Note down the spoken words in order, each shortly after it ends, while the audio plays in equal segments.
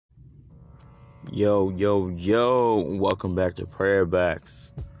Yo, welcome back to Prayer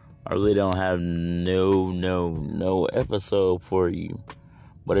Box. I really don't have no episode for you,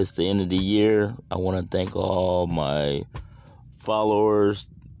 but it's the end of the year. I want to thank all my followers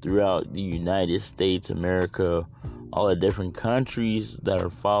throughout the United States, America, all the different countries that are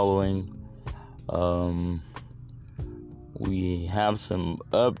following. We have some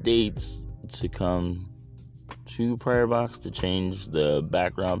updates to come to Prayer Box to change the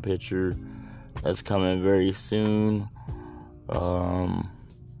background picture. That's coming very soon. To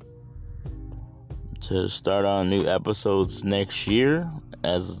start on new episodes next year,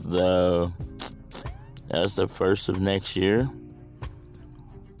 as the first of next year.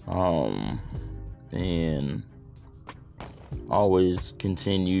 And always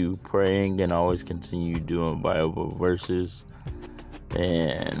continue praying and always continue doing Bible verses.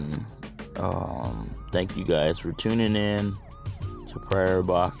 And thank you guys for tuning in to Prayer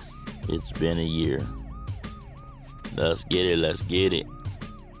Box. It's been a year. Let's get it.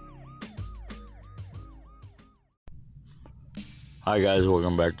 Hi guys,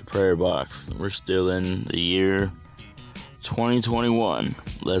 welcome back to Prayer Box. We're still in the year 2021.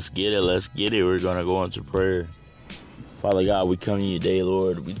 Let's get it. We're going to go into prayer. Father God, we come to you today,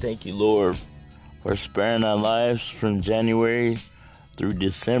 Lord. We thank you, Lord, for sparing our lives from January through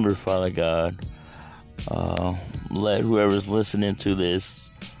December, Father God. Let whoever's listening to this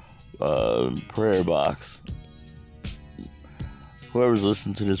prayer box, whoever's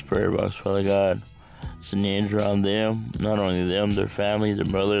listening to this prayer box, Father God, send the angel on them, not only them, their family, their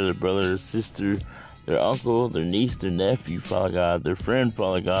mother, their brother, their sister, their uncle, their niece, their nephew, Father God, their friend,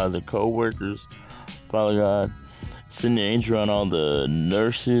 Father God, their co-workers, Father God. Send the angel on all the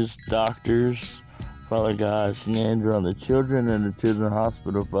nurses, doctors, Father God. Send the angel on the children in the children's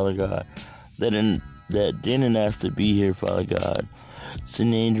hospital, Father God, that didn't ask to be here, Father God.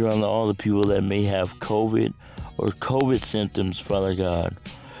 Send the angel on all the people that may have COVID or COVID symptoms, Father God.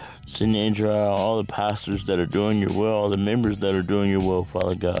 Send the angel on all the pastors that are doing your will, all the members that are doing your will,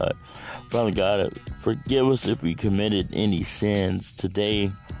 Father God. Father God, forgive us if we committed any sins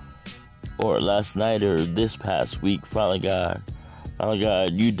today or last night or this past week, Father God. Father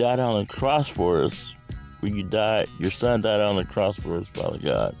God, you died on the cross for us. Your son died on the cross for us, Father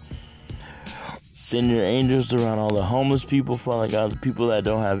God. Send your angels around all the homeless people, Father God, the people that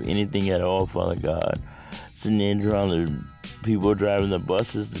don't have anything at all, Father God. Send the angel around the people driving the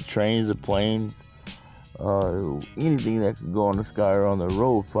buses, the trains, the planes, anything that could go on the sky or on the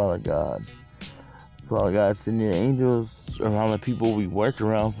road, Father God. Father God, send your angels around the people we work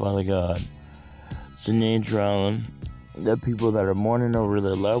around, Father God. Send the angels around the people that are mourning over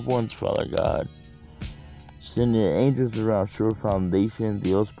their loved ones, Father God. Send your angels around Shore Foundation,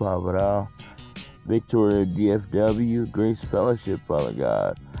 Dios Palabra, Victoria DFW, Grace Fellowship, Father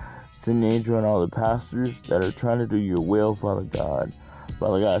God. Send the angel on all the pastors that are trying to do your will, Father God.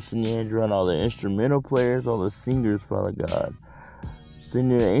 Father God, send your angel on all the instrumental players, all the singers, Father God. Send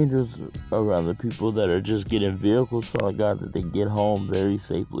your angels around the people that are just getting vehicles, Father God, that they get home very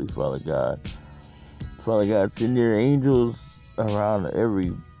safely, Father God. Father God, send your angels around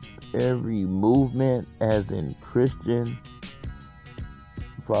every movement, as in Christian.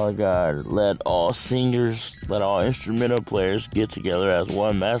 Father God, let all singers, let all instrumental players get together as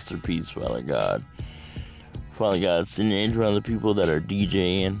one masterpiece, Father God. Father God, send the angel around the people that are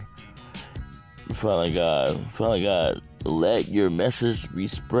DJing. Father God, let your message be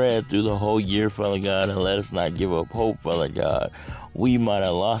spread through the whole year, Father God, and let us not give up hope, Father God. We might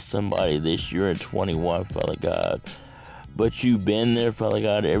have lost somebody this year in 21, Father God, but you've been there, Father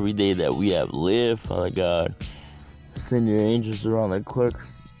God, every day that we have lived, Father God. Send your angels around the clerks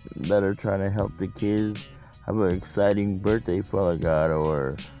that are trying to help the kids have an exciting birthday, Father God,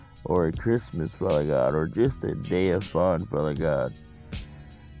 or a Christmas, Father God, or just a day of fun, Father God.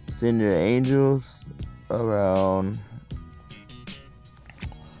 Send your angels around.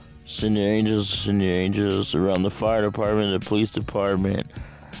 Send your angels around the fire department, the police department,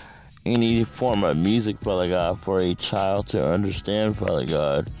 any form of music, Father God, for a child to understand, Father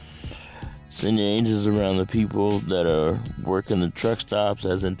God. Send your angels around the people that are working the truck stops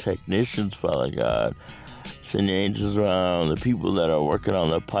as in technicians, Father God. Send your angels around the people that are working on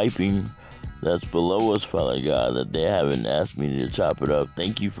the piping that's below us, Father God, that they haven't asked me to chop it up.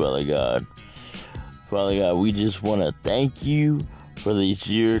 Thank you, Father God. Father God, we just want to thank you for this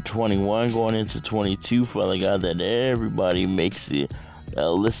year 21 going into 22, Father God, that everybody makes it,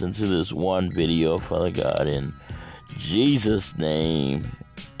 listen to this one video, Father God, in Jesus' name.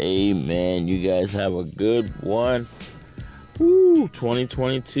 Amen. You guys have a good one.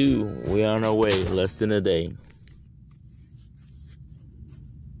 2022. We on our way. Less than a day.